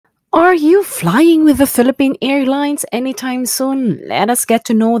Are you flying with the Philippine Airlines anytime soon? Let us get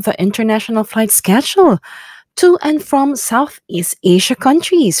to know the international flight schedule to and from Southeast Asia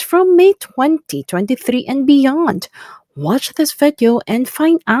countries from May 2023 and beyond. Watch this video and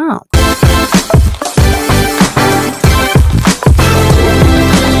find out.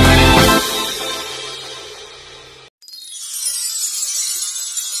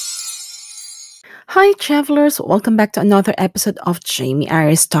 Hi travelers, welcome back to another episode of Jamey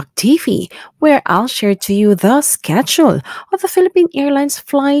Talk TV, where I'll share to you the schedule of the Philippine Airlines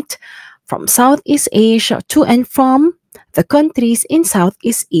flight from Southeast Asia to and from the countries in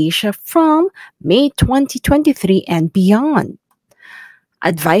Southeast Asia from May 2023 and beyond.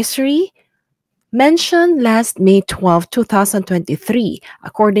 Advisory mentioned last May 12, 2023.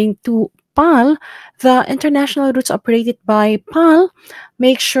 According to PAL, the international routes operated by PAL,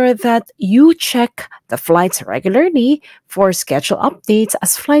 make sure that you check the flights regularly for schedule updates,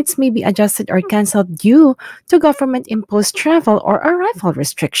 as flights may be adjusted or canceled due to government-imposed travel or arrival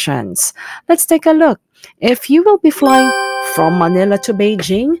restrictions. Let's take a look. If you will be flying from Manila to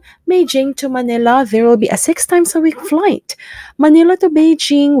Beijing, Beijing to Manila, there will be a 6 times a week flight. Manila to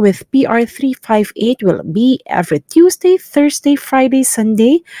Beijing with PR358 will be every Tuesday, Thursday, Friday,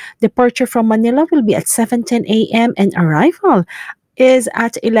 Sunday. Departure from Manila will be at 7:10 a.m. and arrival is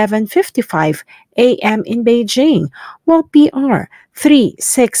at 11:55 a.m. in Beijing, while PR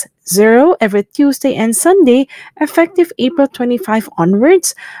 360 every Tuesday and Sunday, effective April 25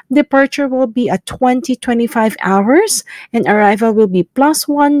 onwards, departure will be at 20:25 hours and arrival will be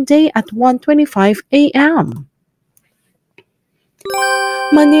 +1 day at 1:25 a.m.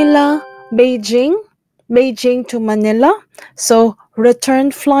 Manila, Beijing, Beijing to Manila. So return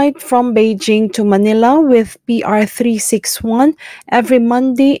flight from Beijing to Manila with PR361 every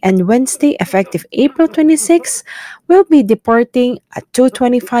Monday and Wednesday effective April 26 will be departing at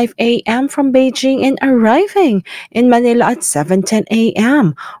 2:25 a.m. from Beijing and arriving in Manila at 7:10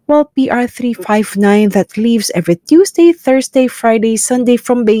 a.m. while PR359 that leaves every Tuesday, Thursday, Friday, Sunday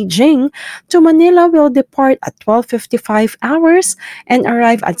from Beijing to Manila will depart at 12:55 hours and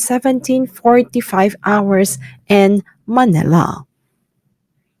arrive at 17:45 hours in Manila.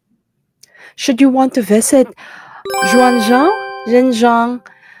 Should you want to visit Zhuangzhou, Zhenjiang,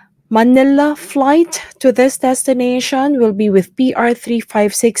 Manila flight to this destination will be with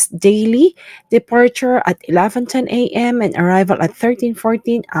PR356 daily, departure at 11:10 a.m. and arrival at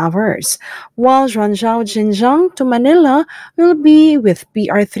 13:14 hours, while Zhuangzhou, Zhenjiang to Manila will be with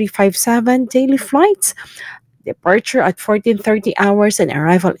PR357 daily flights, departure at 14:30 hours and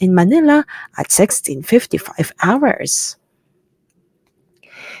arrival in Manila at 16:55 hours.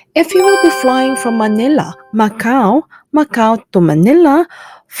 If you will be flying from Manila, Macau to Manila,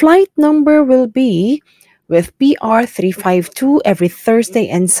 flight number will be with PR352 every Thursday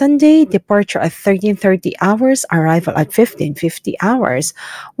and Sunday, departure at 13:30 hours, arrival at 15:50 hours.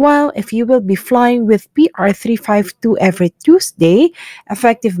 While if you will be flying with PR352 every Tuesday,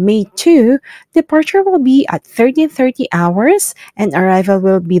 effective May 2, departure will be at 13:30 hours and arrival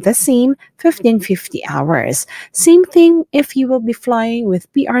will be the same, 15:50 hours. Same thing if you will be flying with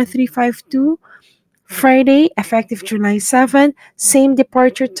PR352 Friday, effective July 7, same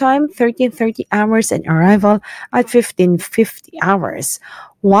departure time, 13:30 hours and arrival at 15:50 hours.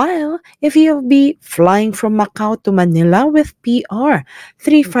 While if you'll be flying from Macau to Manila with PR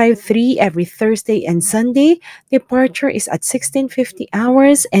 353 every Thursday and Sunday, departure is at 16:50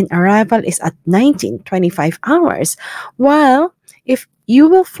 hours and arrival is at 19:25 hours. While if you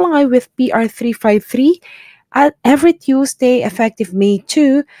will fly with PR 353 at every Tuesday, effective May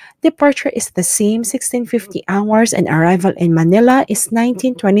 2, departure is the same, 16:50 hours, and arrival in Manila is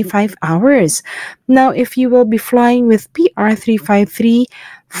 19:25 hours. Now, if you will be flying with PR353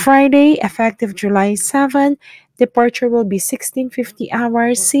 Friday, effective July 7, departure will be 16:50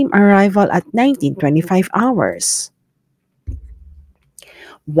 hours, same arrival at 19:25 hours.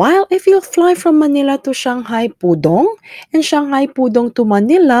 While if you'll fly from Manila to Shanghai Pudong and Shanghai Pudong to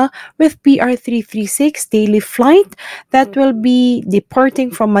Manila with PR336 daily flight, that will be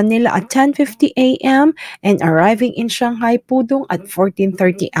departing from Manila at 10:50 a.m. and arriving in Shanghai Pudong at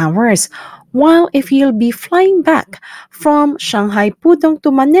 14:30 hours. While if you'll be flying back from Shanghai Pudong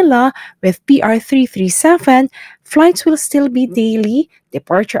to Manila with PR337, flights will still be daily,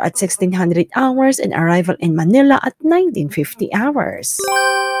 departure at 1600 hours and arrival in Manila at 1950 hours.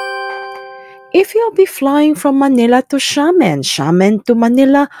 If you'll be flying from Manila to Xiamen, Xiamen to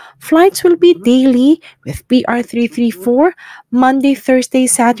Manila, flights will be daily with PR334, Monday, Thursday,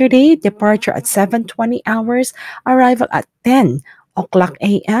 Saturday, departure at 7:20 hours, arrival at 10 o'clock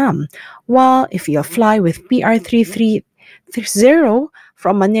a.m. While if you fly with PR330,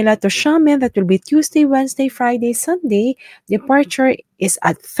 From Manila to Xiamen, that will be Tuesday, Wednesday, Friday, Sunday. Departure is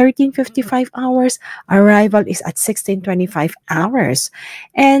at 13:55 hours. Arrival is at 16:25 hours.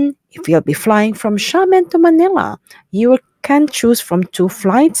 And if you'll be flying from Xiamen to Manila, you can choose from two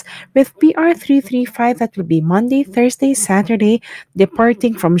flights with PR335, that will be Monday, Thursday, Saturday,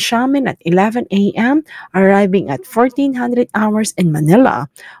 departing from Xiamen at 11 a.m., arriving at 1400 hours in Manila.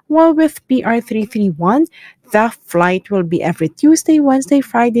 While with PR331, the flight will be every Tuesday, Wednesday,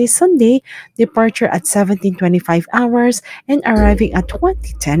 Friday, Sunday, departure at 17:25 hours and arriving at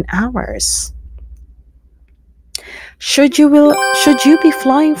 2010 hours. Should you be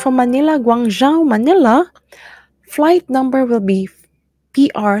flying from Manila, Guangzhou, Manila, flight number will be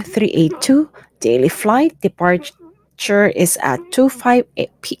PR382. Daily flight departure is at 2:05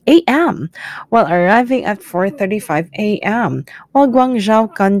 a.m. while arriving at 4:35 a.m. While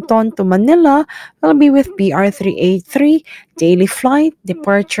Guangzhou Canton to Manila will be with PR383. Daily flight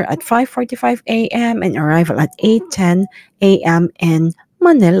departure at 5:45 a.m. and arrival at 8:10 a.m. in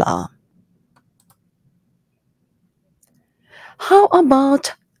Manila. How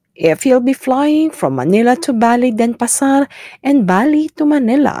about if you'll be flying from Manila to Bali, Denpasar, and Bali to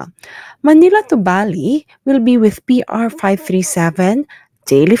Manila? Manila to Bali will be with PR537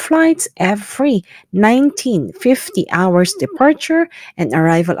 daily flights every 19:50 hours departure and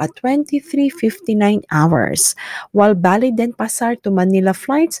arrival at 23:59 hours, while Bali Denpasar to Manila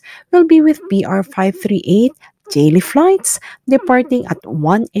flights will be with PR538 daily flights departing at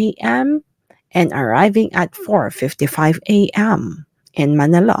 1 a.m. and arriving at 4:55 a.m. in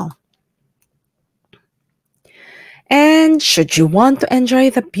Manila. And should you want to enjoy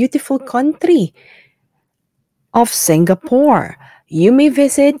the beautiful country of Singapore, you may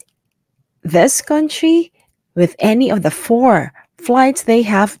visit this country with any of the four flights they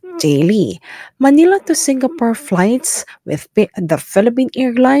have daily. Manila to Singapore flights with the Philippine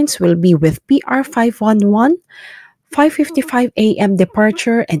Airlines will be with PR511, 5:55 a.m.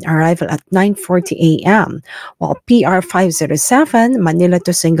 departure and arrival at 9:40 a.m. While PR507 Manila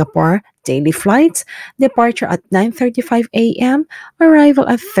to Singapore daily flights, departure at 9:35 a.m., arrival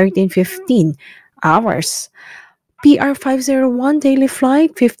at 13:15 hours. PR501 daily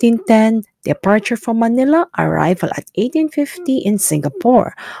flight 15:10, departure from Manila, arrival at 18:50 in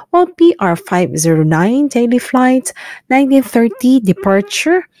Singapore. While PR509 daily flight 19:30,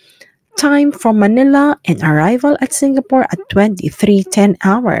 departure time from Manila and arrival at Singapore at 23:10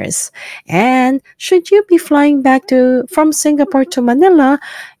 hours. And should you be flying back from Singapore to Manila,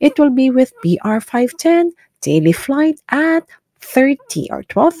 it will be with PR510 daily flight at 30 or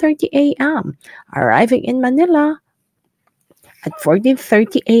 12:30 a.m., arriving in Manila at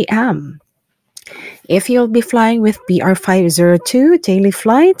 14:30 a.m. If you'll be flying with PR502 daily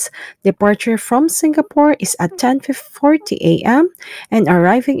flights, departure from Singapore is at 10:40 a.m. and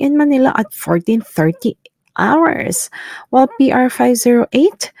arriving in Manila at 14:30 hours, while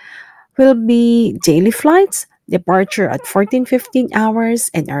PR508 will be daily flights, departure at 14:15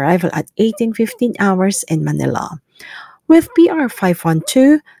 hours and arrival at 18:15 hours in Manila. With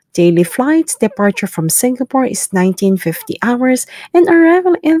PR512, daily flights, departure from Singapore is 19:50 hours and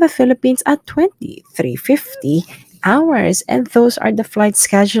arrival in the Philippines at 23:50 hours. And those are the flight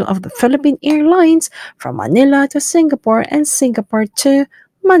schedule of the Philippine Airlines from Manila to Singapore and Singapore to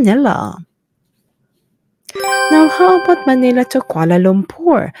Manila. Now, how about Manila to Kuala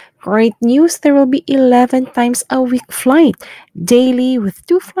Lumpur? Great news, there will be 11 times a week flight daily with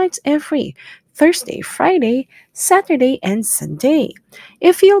 2 flights every Thursday, Friday, Saturday, and Sunday.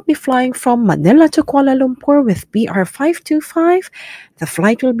 If you'll be flying from Manila to Kuala Lumpur with PR525, the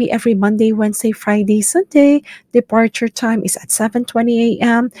flight will be every Monday, Wednesday, Friday, Sunday. Departure time is at 7:20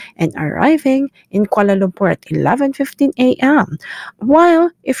 a.m. and arriving in Kuala Lumpur at 11:15 a.m. While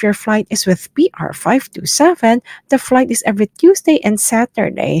if your flight is with PR527, the flight is every Tuesday and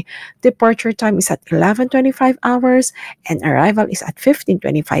Saturday. Departure time is at 11:25 hours and arrival is at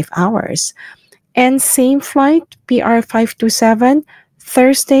 15:25 hours. And same flight, PR527,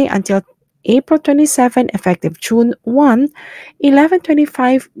 Thursday until April 27, effective June 1,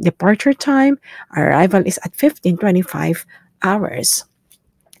 11:25 departure time, arrival is at 15:25 hours.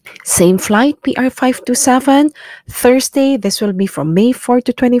 Same flight, PR527, Thursday, this will be from May 4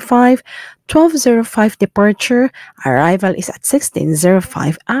 to 25, 12:05 departure, arrival is at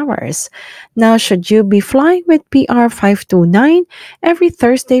 16:05 hours. Now, should you be flying with PR529, every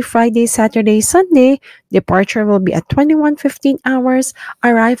Thursday, Friday, Saturday, Sunday, departure will be at 21:15 hours,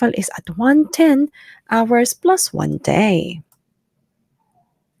 arrival is at 1:10 hours plus 1 day.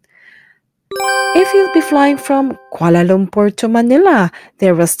 If you'll be flying from Kuala Lumpur to Manila,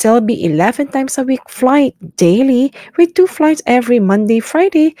 there will still be 11 times a week flight daily with 2 flights every Monday,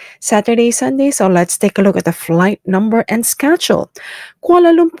 Friday, Saturday, Sunday. So let's take a look at the flight number and schedule.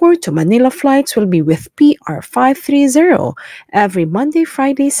 Kuala Lumpur to Manila flights will be with PR530 every Monday,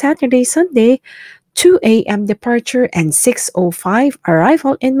 Friday, Saturday, Sunday, 2 a.m. departure and 6:05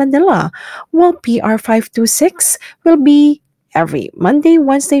 arrival in Manila, while PR526 will be every Monday,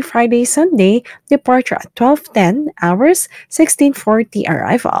 Wednesday, Friday, Sunday, departure at 12:10 hours, 16:40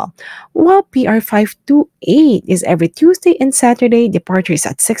 arrival, while PR528 is every Tuesday and Saturday, departure is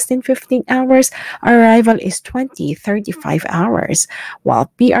at 16:15 hours, arrival is 20:35 hours,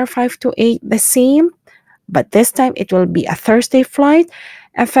 while PR528 the same, but this time it will be a Thursday flight,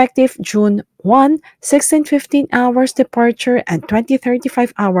 effective June 1, 16:15 hours departure and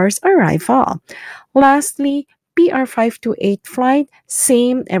 20:35 hours arrival. Lastly, PR528 flight,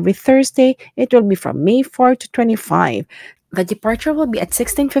 same every Thursday. It will be from May 4 to 25. The departure will be at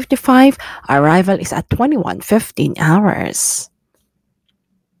 16:55. Arrival is at 21:15 hours.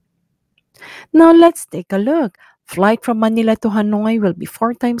 Now let's take a look. Flight from Manila to Hanoi will be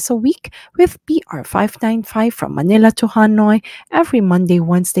 4 times a week with PR595 from Manila to Hanoi every Monday,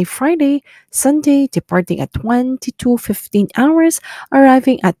 Wednesday, Friday, Sunday, departing at 22:15 hours,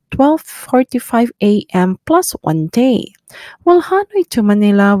 arriving at 12:45 a.m. plus 1 day. While Hanoi to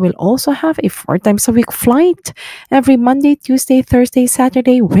Manila will also have a 4 times a week flight every Monday, Tuesday, Thursday,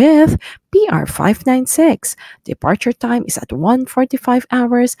 Saturday with PR596. Departure time is at 1:45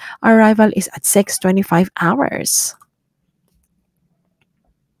 hours, arrival is at 6:25 hours.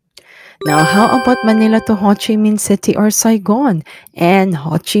 Now, how about Manila to Ho Chi Minh City or Saigon and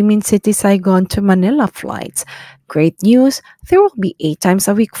Ho Chi Minh City, Saigon to Manila flights? Great news, there will be 8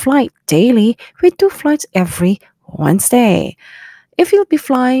 times a week flight daily with 2 flights every Wednesday. If you'll be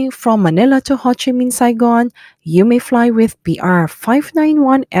flying from Manila to Ho Chi Minh, Saigon, you may fly with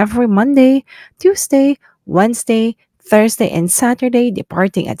PR591 every Monday, Tuesday, Wednesday, Thursday, and Saturday,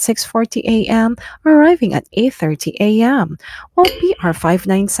 departing at 6:40 a.m., arriving at 8:30 a.m. While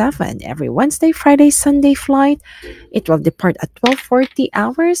PR597 every Wednesday, Friday, Sunday flight, it will depart at 12:40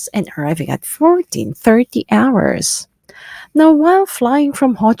 hours and arriving at 14:30 hours. Now, while flying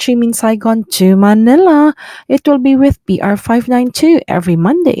from Ho Chi Minh, Saigon to Manila, it will be with PR592 every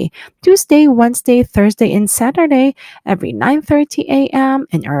Monday, Tuesday, Wednesday, Thursday, and Saturday every 9:30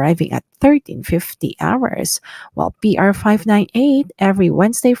 a.m. and arriving at 13:50 hours, while PR598 every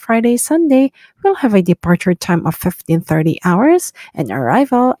Wednesday, Friday, Sunday will have a departure time of 15:30 hours and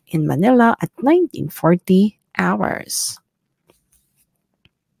arrival in Manila at 19:40 hours.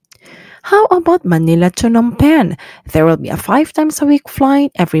 How about Manila to Phnom Penh? There will be a 5 times a week flight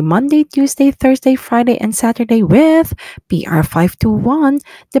every Monday, Tuesday, Thursday, Friday, and Saturday with PR521,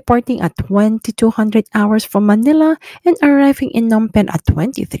 departing at 2200 hours from Manila and arriving in Phnom Penh at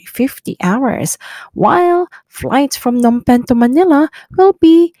 2350 hours, while flights from Phnom Penh to Manila will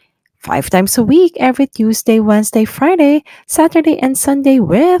be 5 times a week every Tuesday, Wednesday, Friday, Saturday, and Sunday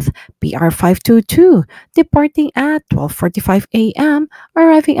with PR522, departing at 12:45 a.m.,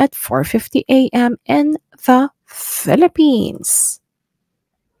 arriving at 4:50 a.m. in the Philippines.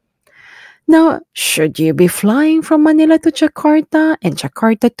 Now, should you be flying from Manila to Jakarta and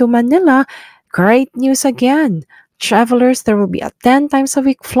Jakarta to Manila? Great news again. Travelers, there will be a 10 times a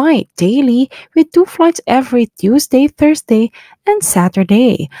week flight daily with 2 flights every Tuesday, Thursday, and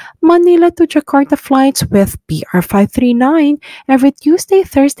Saturday. Manila to Jakarta flights with PR539 every Tuesday,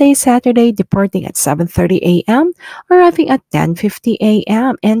 Thursday, Saturday, departing at 7:30 a.m., arriving at 10:50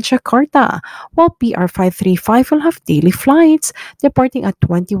 a.m. in Jakarta, while PR535 will have daily flights departing at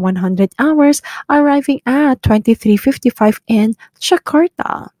 2100 hours, arriving at 23:55 in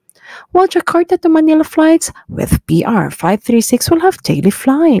Jakarta. While Jakarta to Manila flights with PR536 will have daily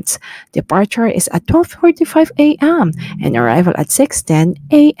flights. Departure is at 12:45 a.m. and arrival at 6:10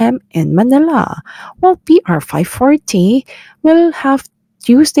 a.m. in Manila, while PR540 will have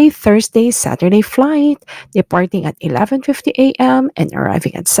Tuesday, Thursday, Saturday flight departing at 11:50 a.m. and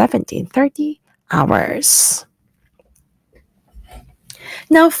arriving at 17:30 hours.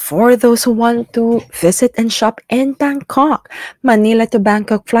 Now, for those who want to visit and shop in Bangkok, Manila to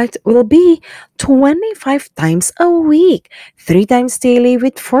Bangkok flight will be 25 times a week, 3 times daily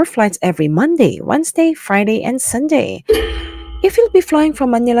with 4 flights every Monday, Wednesday, Friday, and Sunday. If you'll be flying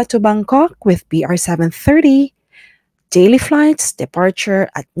from Manila to Bangkok with BR730, daily flights,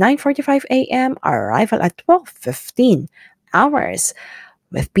 departure at 9:45 a.m., arrival at 12:15 hours,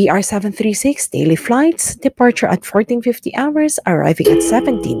 With PR736 daily flights, departure at 14:50 hours, arriving at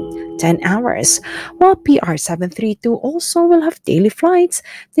 17:10 hours, while PR732 also will have daily flights,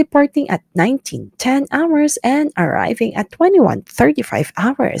 departing at 19:10 hours and arriving at 21:35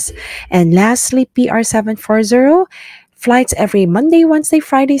 hours. And lastly, PR740 flights every Monday, Wednesday,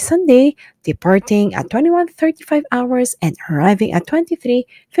 Friday, Sunday, departing at 21:35 hours and arriving at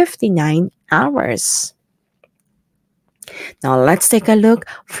 23:59 hours. Now let's take a look.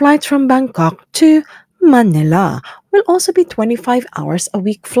 Flights from Bangkok to Manila will also be 25 hours a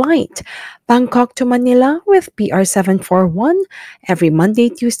week flight. Bangkok to Manila with PR741 every Monday,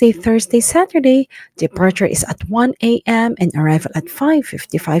 Tuesday, Thursday, Saturday. Departure is at 1 a.m. and arrival at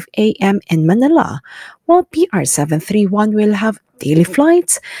 5:55 a.m. in Manila. While PR731 will have daily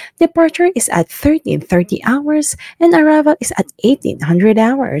flights, departure is at 13:30 hours and arrival is at 1800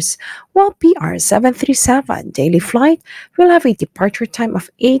 hours. While PR737 daily flight will have a departure time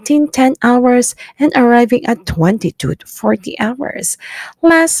of 18:10 hours and arriving at 22 to 40 hours.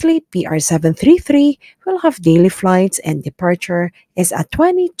 Lastly, PR733 will have daily flights and departure is at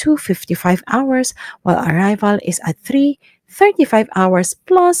 22:55 hours while arrival is at 3:35 hours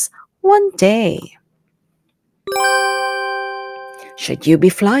plus 1 day. Should you be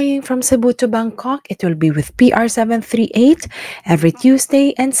flying from Cebu to Bangkok, it will be with PR738 every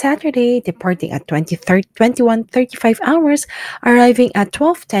Tuesday and Saturday, departing at 21:35 hours, arriving at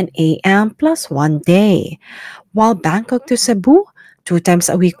 12:10 a.m. plus 1 day. While Bangkok to Cebu, 2 times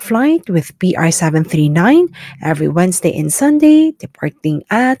a week flight with PR739 every Wednesday and Sunday, departing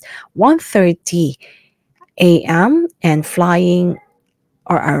at 1:30 a.m. and flying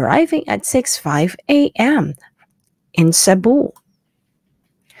or arriving at 6:05 a.m. in Cebu.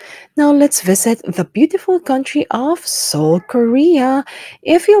 Now let's visit the beautiful country of Seoul, Korea.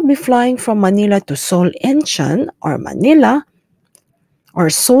 If you'll be flying from Manila to Seoul Incheon or Manila or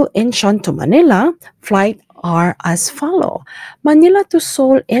Seoul Incheon to Manila, flight are as follow. Manila to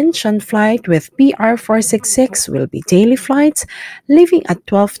Seoul Incheon flight with PR466 will be daily flights, leaving at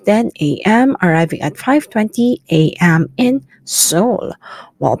 12:10 a.m., arriving at 5:20 a.m. in Seoul.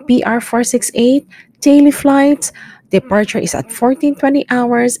 While PR468 daily flights, departure is at 14:20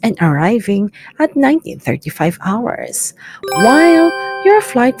 hours and arriving at 19:35 hours. While your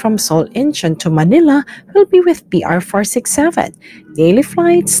flight from Seoul Incheon to Manila will be with PR467. Daily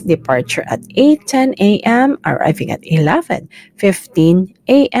flights, departure at 8:10 a.m., arriving at 11:15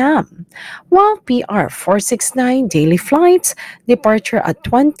 a.m. While PR469 daily flights, departure at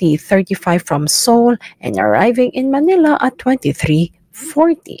 20:35 from Seoul and arriving in Manila at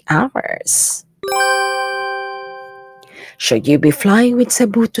 23:40 hours. Should you be flying with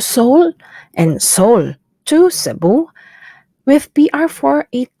Cebu to Seoul and Seoul to Cebu with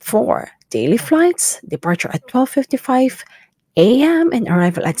PR484 daily flights, departure at 12:55 a.m. and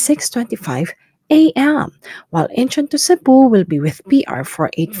arrival at 6:25 a.m. While Incheon to Cebu will be with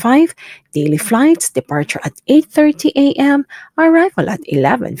PR485 daily flights, departure at 8:30 a.m., arrival at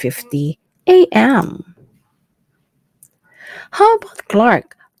 11:50 a.m. How about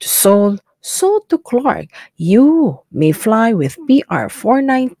Clark to Seoul, Seoul to Clark? You may fly with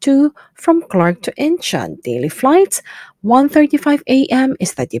PR492 from Clark to Incheon. Daily flights, 1:35 a.m.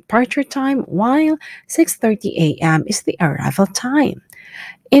 is the departure time, while 6:30 a.m. is the arrival time.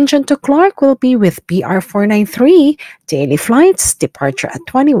 Incheon to Clark will be with PR493, daily flights, departure at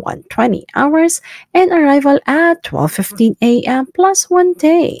 21:20 hours, and arrival at 12:15 a.m. plus 1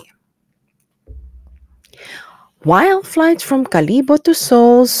 day. While flights from Calibo to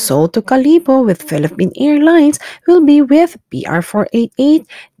Seoul, Seoul to Calibo with Philippine Airlines will be with PR488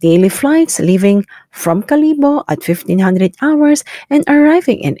 daily flights leaving from Calibo at 1500 hours and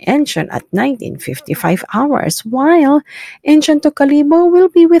arriving in Incheon at 1955 hours, while Incheon to Calibo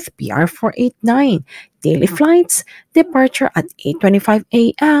will be with PR489 daily flights, departure at 8:25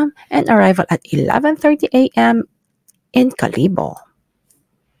 a.m. and arrival at 11:30 a.m. in Calibo.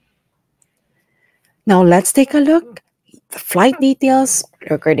 Now let's take a look at the flight details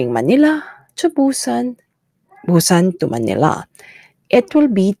regarding Manila to Busan, Busan to Manila. It will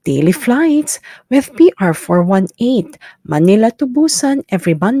be daily flights with PR418, Manila to Busan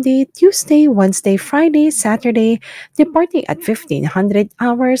every Monday, Tuesday, Wednesday, Friday, Saturday, departing at 1500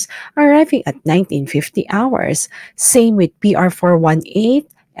 hours, arriving at 1950 hours. Same with PR418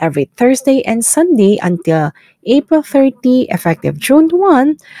 every Thursday and Sunday until April 30, effective June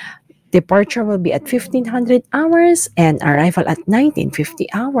 1. Departure will be at 1500 hours and arrival at 1950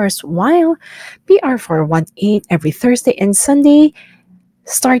 hours, while PR418 every Thursday and Sunday,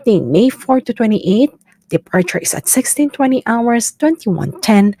 starting May 4 to 28, departure is at 1620 hours,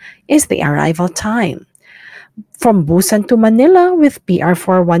 2110 is the arrival time. From Busan to Manila with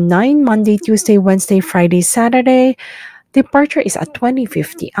PR419, Monday, Tuesday, Wednesday, Friday, Saturday. Departure is at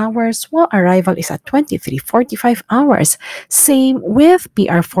 20:50 hours, while arrival is at 23:45 hours. Same with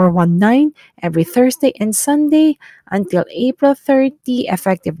PR419 every Thursday and Sunday until April 30,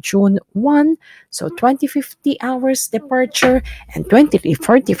 effective June 1. So 20:50 hours departure and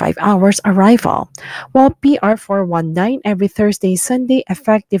 23:45 hours arrival. While PR419 every Thursday, Sunday,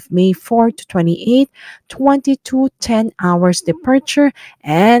 effective May 4 to 28, 22:10 hours departure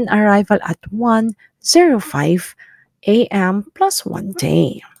and arrival at 1:05 a.m. plus 1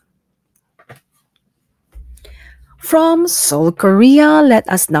 day. From Seoul, Korea, let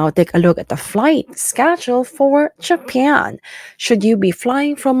us now take a look at the flight schedule for Japan. Should you be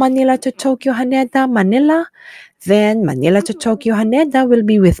flying from Manila to Tokyo, Haneda, Manila? Then Manila to Tokyo, Haneda will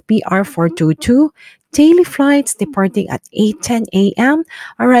be with PR422. Daily flights departing at 8:10 a.m.,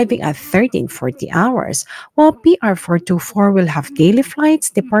 arriving at 13:40 hours, while PR424 will have daily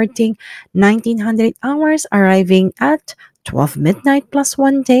flights departing 1900 hours, arriving at 12 midnight plus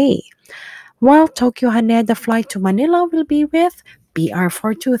 1 day. While Tokyo Haneda flight to Manila will be with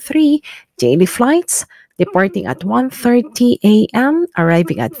PR423 daily flights departing at 1:30 a.m.,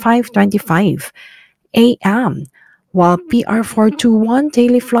 arriving at 5:25 a.m., while PR421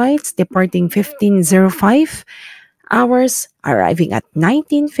 daily flights departing 15:05 hours, arriving at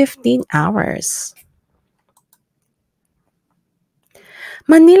 19:15 hours.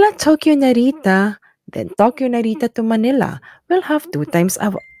 Manila, Tokyo, Narita, then Tokyo, Narita to Manila will have two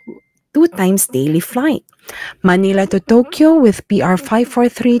times daily flight. Manila to Tokyo with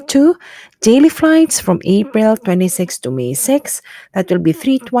PR5432 daily flights from April 26 to May 6. That will be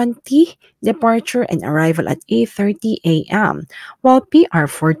 3:20 departure and arrival at 8:30 a.m. While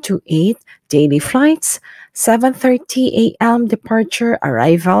PR428 daily flights 7:30 a.m. departure,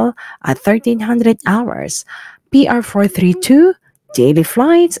 arrival at 1300 hours. PR432 daily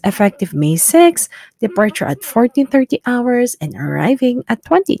flights effective May 6, departure at 14:30 hours and arriving at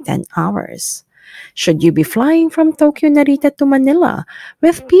 20:10 hours. Should you be flying from Tokyo Narita to Manila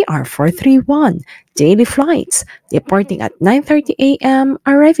with PR431 daily flights departing at 9:30 a.m.,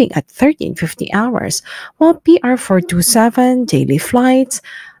 arriving at 13:50 hours, while PR427 daily flights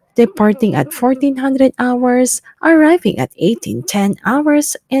departing at 1400 hours, arriving at 18:10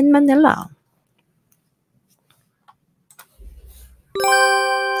 hours in Manila.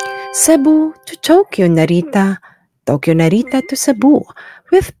 Cebu to Tokyo Narita, Tokyo Narita to Cebu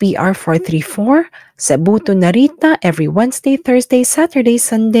with PR434, Cebu to Narita every Wednesday, Thursday, Saturday,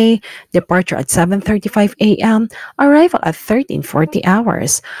 Sunday, departure at 7:35 a.m., arrival at 13:40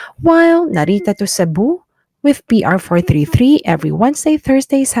 hours, while Narita to Cebu with PR433 every Wednesday,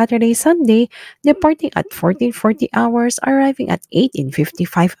 Thursday, Saturday, Sunday, departing at 14:40 hours, arriving at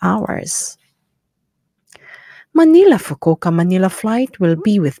 18:55 hours. Manila Fukuoka Manila flight will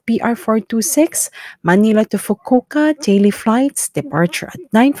be with PR426, Manila to Fukuoka daily flights, departure at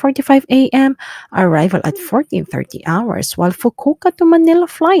 9:45 a.m., arrival at 14:30 hours, while Fukuoka to Manila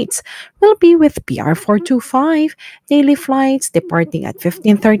flights will be with PR425, daily flights departing at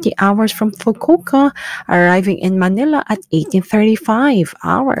 15:30 hours from Fukuoka, arriving in Manila at 18:35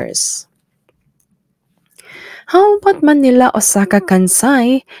 hours. How about Manila, Osaka,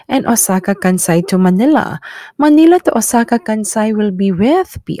 Kansai, and Osaka, Kansai to Manila? Manila to Osaka, Kansai will be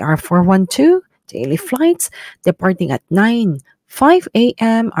with PR412 daily flights departing at 9:05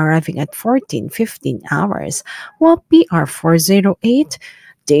 a.m., arriving at 14:15 hours, while PR408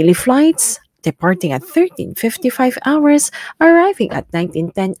 daily flights departing at 13:55 hours, arriving at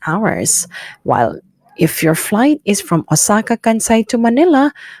 19:10 hours, while if your flight is from Osaka, Kansai to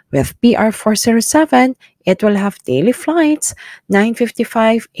Manila with PR407, it will have daily flights.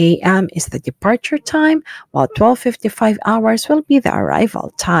 9:55 a.m. is the departure time, while 12:55 hours will be the arrival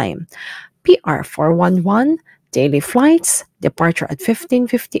time. PR411, daily flights, departure at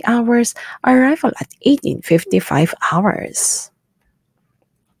 15:50 hours, arrival at 18:55 hours.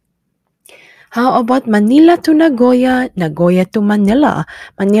 How about Manila to Nagoya, Nagoya to Manila?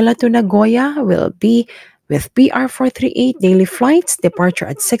 Manila to Nagoya will be with PR438 daily flights, departure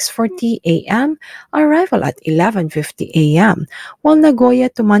at 6:40 a.m., arrival at 11:50 a.m., while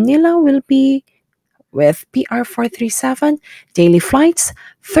Nagoya to Manila will be with PR437 daily flights,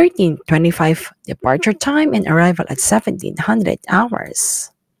 13:25 departure time and arrival at 1700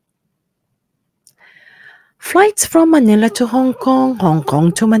 hours. Flights from Manila to Hong Kong, Hong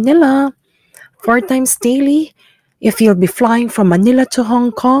Kong to Manila. 4 times daily. If you'll be flying from Manila to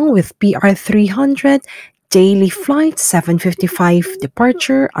Hong Kong with PR300, Daily flight 7:55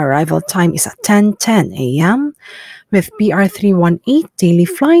 departure, arrival time is at 10:10 a.m. With PR318 daily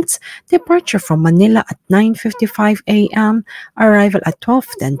flights, departure from Manila at 9:55 a.m., arrival at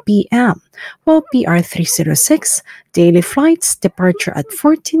 12:10 p.m., while PR306 daily flights, departure at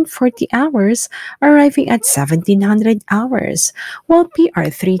 14:40 hours, arriving at 1700 hours, while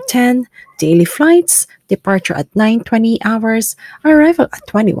PR310 daily flights, departure at 9:20 hours, arrival at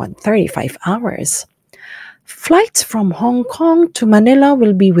 21:35 hours. Flights from Hong Kong to Manila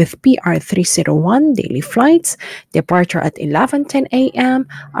will be with PR301 daily flights, departure at 11:10 a.m.,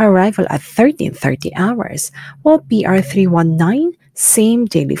 arrival at 13:30 hours, while PR319 same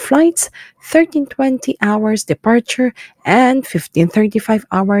daily flights, 13:20 hours departure and 15:35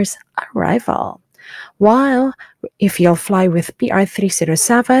 hours arrival. While if you'll fly with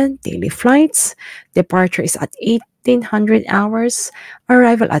PR307 daily flights, departure is at 1800 hours,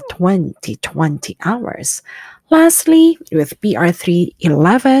 arrival at 2020 hours. Lastly, with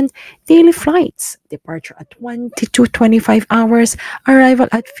PR311 daily flights, departure at 22:25 hours, arrival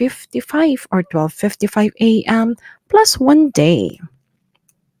at 55 or 12:55 a.m. plus 1 day.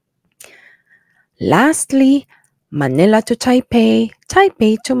 Lastly, Manila to Taipei,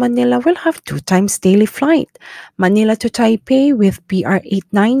 Taipei to Manila will have 2 times daily flight. Manila to Taipei with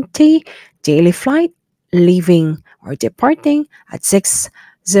PR890 daily flight, leaving or departing at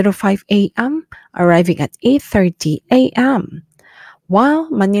 6:05 a.m., arriving at 8:30 a.m. While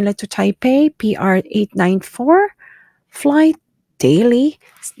Manila to Taipei PR894 flight daily,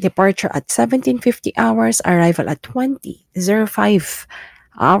 departure at 17:50 hours, arrival at 20:05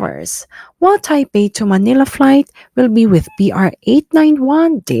 hours, while Taipei to Manila flight will be with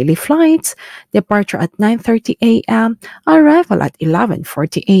PR891 daily flights, departure at 9:30 a.m., arrival at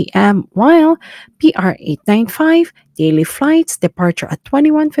 11:40 a.m., while PR895 daily flights, departure at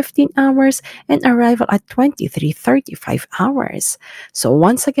 21:15 hours, and arrival at 23:35 hours. So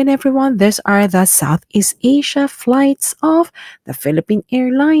once again, everyone, these are the Southeast Asia flights of the Philippine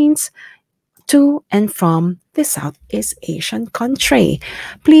Airlines to and from the Southeast Asian country.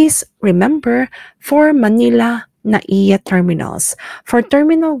 Please remember, for Manila, NAIA terminals. For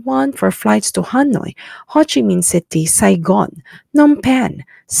Terminal 1 for flights to Hanoi, Ho Chi Minh City, Saigon, Phnom Penh,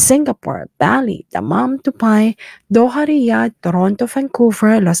 Singapore, Bali, Dammam, Dubai, Doha, Riyadh, Toronto,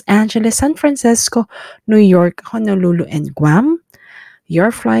 Vancouver, Los Angeles, San Francisco, New York, Honolulu, and Guam.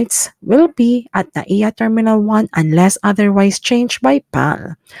 Your flights will be at NAIA Terminal 1 unless otherwise changed by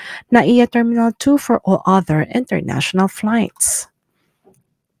PAL. NAIA Terminal 2 for all other international flights.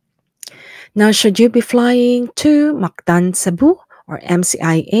 Now, should you be flying to Mactan, Cebu or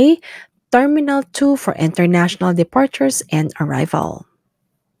MCIA, Terminal 2 for international departures and arrival.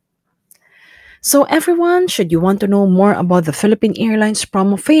 So everyone, should you want to know more about the Philippine Airlines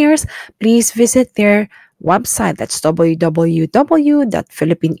promo fares, please visit their website. That's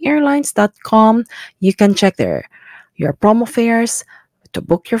www.philippineairlines.com. You can check your promo fares to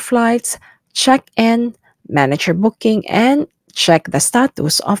book your flights, check in, manage your booking, and check the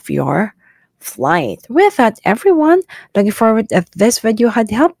status of your flight. With that, everyone, looking forward if this video had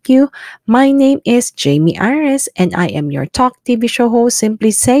helped you. My name is Jamey Iris, and I am your Talk TV show host,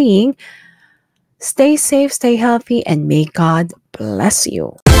 simply saying, stay safe, stay healthy, and may God bless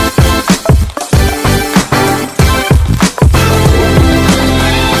you.